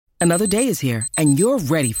Another day is here, and you're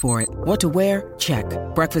ready for it. What to wear? Check.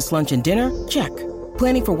 Breakfast, lunch, and dinner? Check.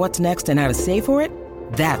 Planning for what's next and how to save for it?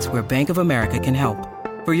 That's where Bank of America can help.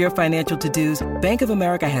 For your financial to-dos, Bank of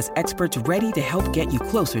America has experts ready to help get you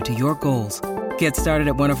closer to your goals. Get started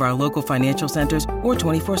at one of our local financial centers or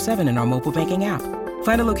 24/7 in our mobile banking app.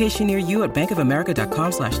 Find a location near you at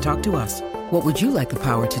bankofamerica.com/talktous. What would you like the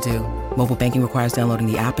power to do? Mobile banking requires downloading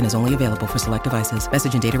the app and is only available for select devices.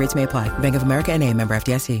 Message and data rates may apply. Bank of America N.A., member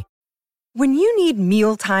FDIC. When you need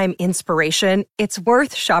mealtime inspiration, it's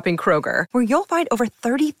worth shopping Kroger, where you'll find over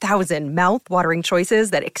 30,000 mouth-watering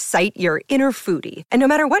choices that excite your inner foodie. And no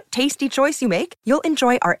matter what tasty choice you make, you'll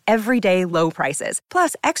enjoy our everyday low prices,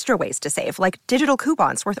 plus extra ways to save, like digital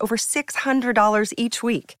coupons worth over $600 each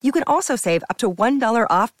week. You can also save up to $1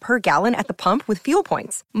 off per gallon at the pump with fuel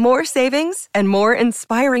points. More savings and more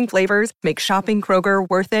inspiring flavors make shopping Kroger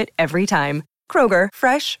worth it every time. Kroger,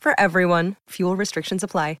 fresh for everyone. Fuel restrictions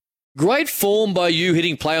apply. Great form by you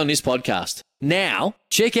hitting play on this podcast. Now,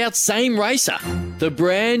 check out Same Racer, the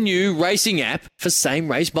brand new racing app for same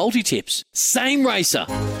race multi-tips. Same Racer.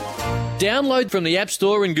 Download from the App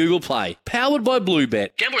Store and Google Play. Powered by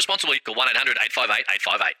Bluebet. Gamble responsibly. Call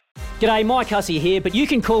 1-800-858-858. G'day, Mike Hussey here, but you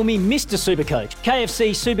can call me Mr. Supercoach.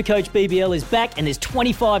 KFC Supercoach BBL is back and there's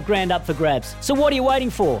 25 grand up for grabs. So what are you waiting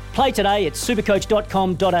for? Play today at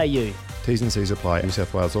supercoach.com.au. T's and C's apply. New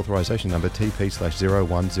South Wales authorisation number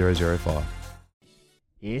TP/01005.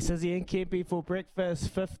 Yes, Izzy and Kempy for breakfast.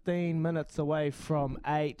 15 minutes away from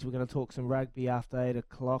 8. We're going to talk some rugby after 8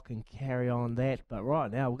 o'clock and carry on that. But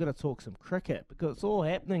right now, we're going to talk some cricket because it's all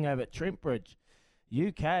happening over at Trent Bridge,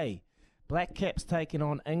 UK. Black Caps taking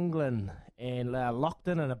on England and locked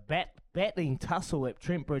in a battling tussle at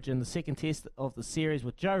Trent Bridge in the second test of the series,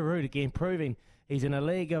 with Joe Root again proving he's in a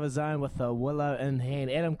league of his own with a willow in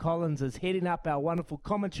hand. Adam Collins is heading up our wonderful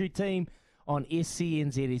commentary team on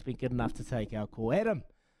SCNZ. He's been good enough to take our call. Adam,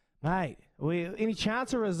 mate, any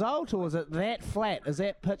chance of result, or is it that flat? Is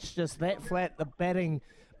that pitch just that flat? The batting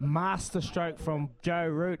masterstroke from Joe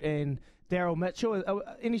Root and Daryl Mitchell.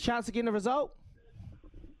 Any chance of getting a result?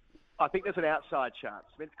 I think there's an outside chance.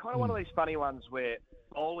 I mean, it's kind of one of these funny ones where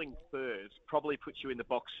bowling third probably puts you in the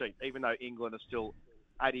box seat, even though England are still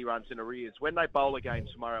 80 runs in arrears. When they bowl again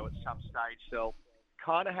tomorrow at some stage, they'll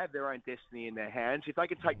kind of have their own destiny in their hands. If they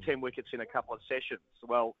can take 10 wickets in a couple of sessions,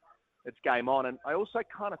 well, it's game on. And I also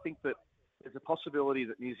kind of think that there's a possibility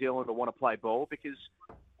that New Zealand will want to play ball, because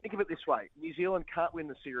think of it this way. New Zealand can't win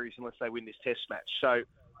the series unless they win this test match. So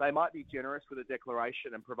they might be generous with a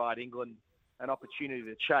declaration and provide England an opportunity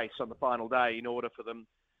to chase on the final day in order for them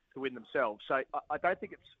to win themselves. So I don't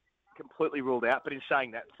think it's completely ruled out, but in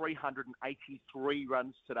saying that, 383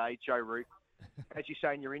 runs today, Joe Root. As you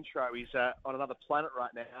say in your intro, he's on another planet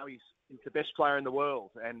right now. He's the best player in the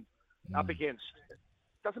world, and up against,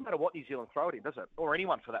 doesn't matter what New Zealand throw at him, does it? Or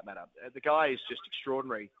anyone for that matter. The guy is just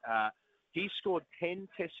extraordinary. He's scored 10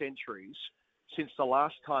 test centuries since the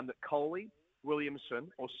last time that Kohli,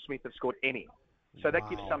 Williamson or Smith have scored any. So that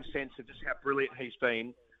gives some sense of just how brilliant he's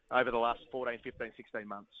been over the last 14, 15, 16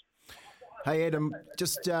 months. Hey, Adam,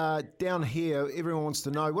 just down here, everyone wants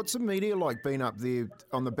to know, what's the media like being up there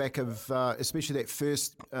on the back of, especially that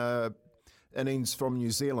first innings from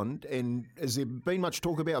New Zealand? And has there been much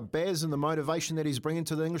talk about Baz and the motivation that he's bringing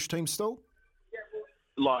to the English team still?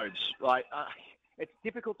 Loads. It's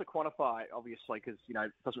difficult to quantify, obviously, because,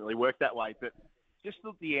 it doesn't really work that way. But just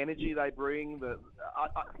the energy they bring,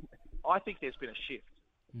 I think there's been a shift.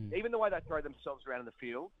 Even the way they throw themselves around in the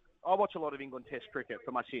field. I watch a lot of England Test cricket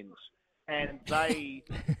for my sins. And they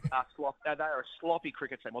are a sloppy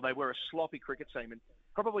cricket team. Well, they were a sloppy cricket team. And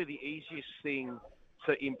probably the easiest thing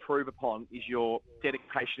to improve upon is your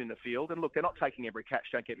dedication in the field. And look, they're not taking every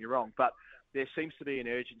catch, don't get me wrong, but there seems to be an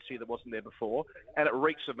urgency that wasn't there before. And it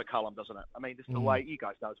reeks of McCullum, doesn't it? I mean, just the way you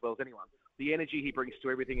guys know as well as anyone. The energy he brings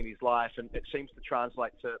to everything in his life, and it seems to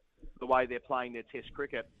translate to the way they're playing their Test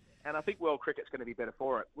cricket. And I think world cricket's going to be better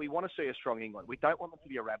for it. We want to see a strong England. We don't want them to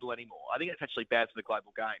be a rabble anymore. I think it's actually bad for the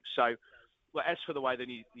global game. So, as for the way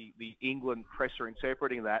the England press are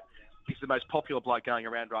interpreting that, he's the most popular bloke going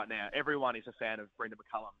around right now. Everyone is a fan of Brendan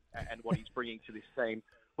McCullum and what he's bringing to this team.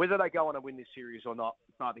 Whether they go on and win this series or not,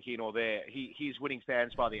 it's neither here nor there. He's winning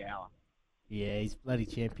fans by the hour. Yeah, he's bloody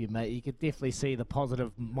champion, mate. You could definitely see the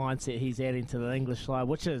positive mindset he's adding to the English side,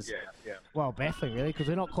 which is, well, baffling, really, because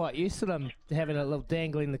we're not quite used to them having a little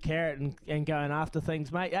dangling the carrot and going after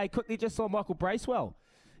things, mate. Hey, quickly, just saw Michael Bracewell.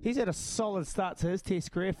 He's had a solid start to his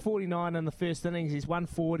Test career, 49 in the first innings. He's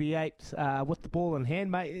 148 with the ball in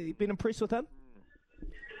hand, mate. You been impressed with him?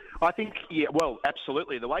 I think, well,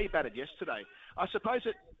 absolutely. The way he batted yesterday, I suppose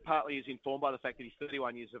it partly is informed by the fact that he's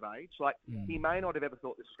 31 years of age. He may not have ever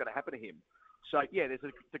thought this was going to happen to him. So, yeah, there's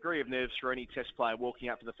a degree of nerves for any Test player walking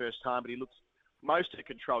out for the first time, but he looks most in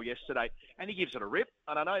control yesterday, and he gives it a rip.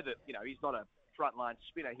 And I know that, he's not a frontline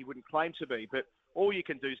spinner. He wouldn't claim to be, but all you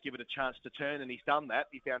can do is give it a chance to turn, and he's done that.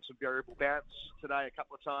 He found some variable bounce today a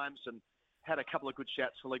couple of times and had a couple of good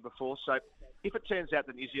shouts for league before. So if it turns out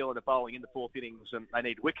that New Zealand are bowling in the fourth innings and they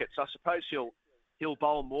need wickets, I suppose he'll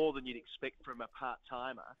bowl more than you'd expect from a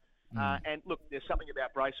part-timer. And look, there's something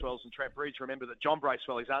about Bracewell's and Trent Bridge. Remember that John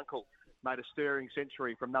Bracewell, his uncle, made a stirring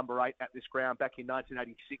century from number 8 at this ground back in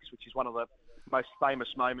 1986, which is one of the most famous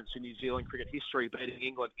moments in New Zealand cricket history, beating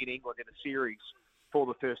England in a series for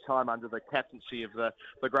the first time under the captaincy of the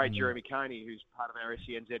great Jeremy Coney, who's part of our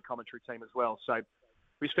SENZ commentary team as well. So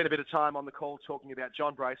we spent a bit of time on the call talking about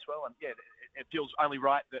John Bracewell, and it feels only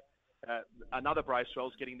right that another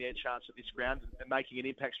Bracewell's getting their chance at this ground and making an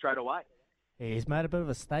impact straight away. Yeah, he's made a bit of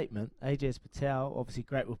a statement. Ajaz Patel, obviously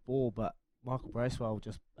great with ball, but Michael Bracewell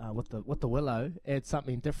just with the willow adds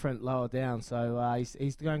something different lower down. So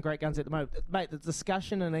he's going great guns at the moment. Mate, the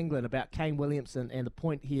discussion in England about Kane Williamson and the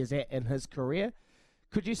point he is at in his career,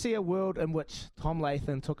 could you see a world in which Tom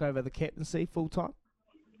Latham took over the captaincy full time?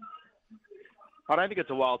 I don't think it's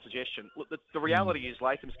a wild suggestion. Look, the reality is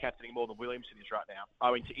Latham's captaining more than Williamson is right now,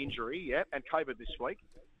 owing to injury, and COVID this week,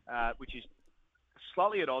 which is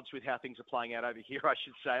slightly at odds with how things are playing out over here, I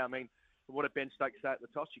should say. I mean, what did Ben Stokes say at the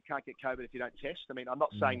toss? You can't get COVID if you don't test. I mean, I'm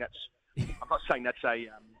not saying that's a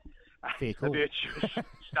virtuous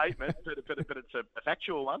statement, but it's a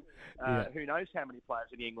factual one. Who knows how many players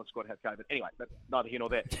in the England squad have COVID? Anyway, but neither here nor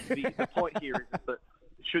there. The point here is that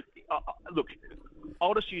look,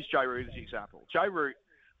 I'll just use Joe Root as the example. Joe Root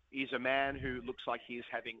is a man who looks like he is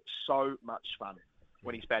having so much fun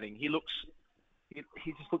when he's batting. He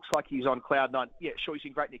just looks like he's on cloud nine. Yeah, sure, he's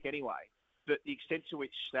in great nick anyway, but the extent to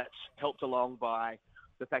which that's helped along by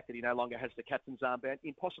the fact that he no longer has the captain's armband,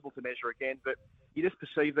 impossible to measure again, but you just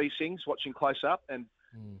perceive these things watching close up, and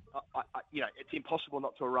it's impossible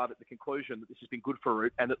not to arrive at the conclusion that this has been good for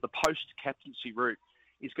Root, and that the post-captaincy Root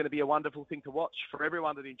is going to be a wonderful thing to watch for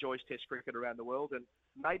everyone that enjoys Test cricket around the world. And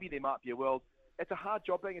maybe there might be a world. It's a hard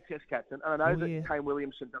job being a Test captain, and I know that Kane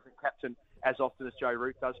Williamson doesn't captain as often as Joe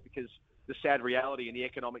Root does, because the sad reality and the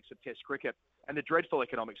economics of Test cricket, and the dreadful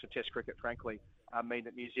economics of Test cricket, frankly, mean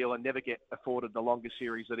that New Zealand never get afforded the longer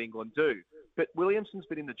series that England do. But Williamson's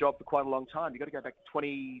been in the job for quite a long time. You've got to go back to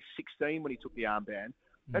 2016 when he took the armband.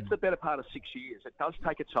 That's the better part of 6 years. It does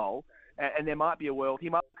take a toll, and there might be a world. He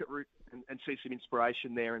might look at Root and see some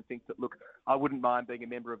inspiration there and think that, look, I wouldn't mind being a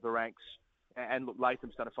member of the ranks. And look,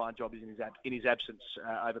 Latham's done a fine job in his absence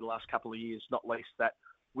over the last couple of years, not least that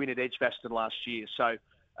win at Edgbaston last year. So,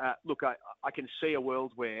 look, I can see a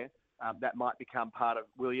world where that might become part of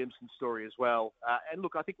Williamson's story as well. And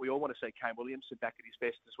look, I think we all want to see Kane Williamson back at his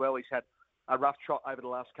best as well. He's had a rough trot over the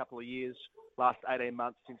last couple of years, last 18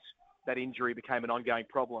 months since that injury became an ongoing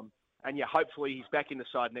problem. And yeah, hopefully he's back in the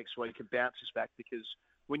side next week and bounces back, because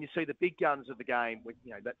when you see the big guns of the game,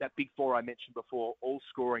 that big four I mentioned before, all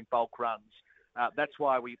scoring bulk runs, that's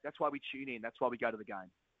why we tune in. That's why we go to the game.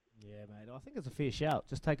 Yeah, mate, I think it's a fair shout.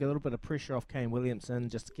 Just take a little bit of pressure off Kane Williamson,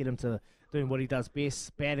 just to get him to doing what he does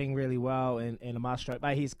best, batting really well and a masterstroke.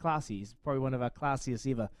 Mate, he's classy. He's probably one of our classiest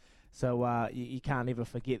ever. So you can't ever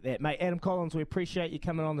forget that. Mate, Adam Collins, we appreciate you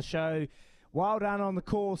coming on the show. Well done on the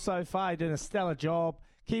call so far. You're doing a stellar job.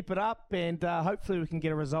 Keep it up, and hopefully we can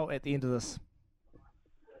get a result at the end of this.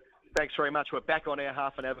 Thanks very much. We're back on air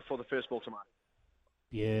half an hour before the first ball tomorrow.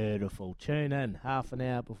 Beautiful. Tune in half an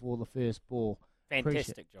hour before the first ball.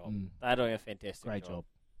 Fantastic job. They're doing a fantastic Great job.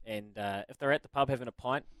 And if they're at the pub having a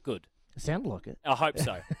pint, good. It sounded like it. I hope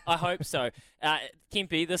so. I hope so.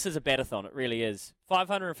 Kempy, this is a batathon. It really is.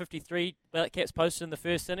 553 ballot caps posted in the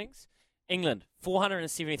first innings. England,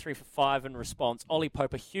 473 for 5 in response. Ollie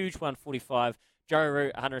Pope, a huge 145. Joe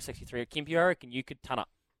Root, 163. Kempy, I reckon you could ton up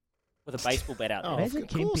with a baseball bat out there. Imagine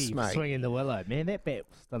Kempy swinging the willow. Man, that bat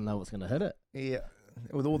doesn't know what's going to hit it. Yeah,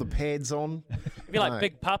 with all the pads on. It'd be like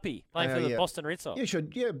Big Puppy playing for the Boston Red Sox. You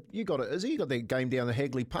should. Yeah, you got it, Izzy. You got that game down at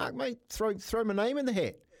Hagley Park, mate. Throw my name in the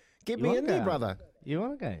hat. Get me in there, brother. You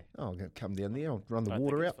want to go? Oh, I'm going to come down there. I'll run the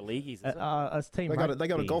water out. For leagueies, is it? Team they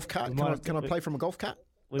got a golf cart. Can I play from a golf cart?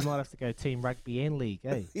 We might have to go team rugby and league,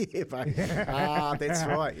 eh? Yeah, mate. That's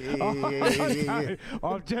right. Yeah.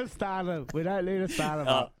 I've just started. We don't need to start them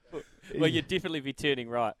up. Well, you'd definitely be turning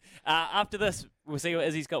right. After this, we'll see what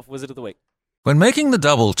Izzy's got for Wizard of the Week. When making the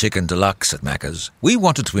double chicken deluxe at Macca's, we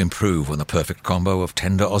wanted to improve on the perfect combo of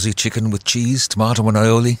tender Aussie chicken with cheese, tomato and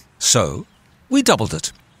aioli. So, we doubled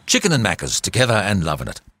it. Chicken and Macca's, together and loving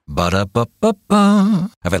it. Ba-da-ba-ba-ba.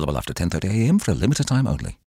 Available after 10:30 a.m. for a limited time only.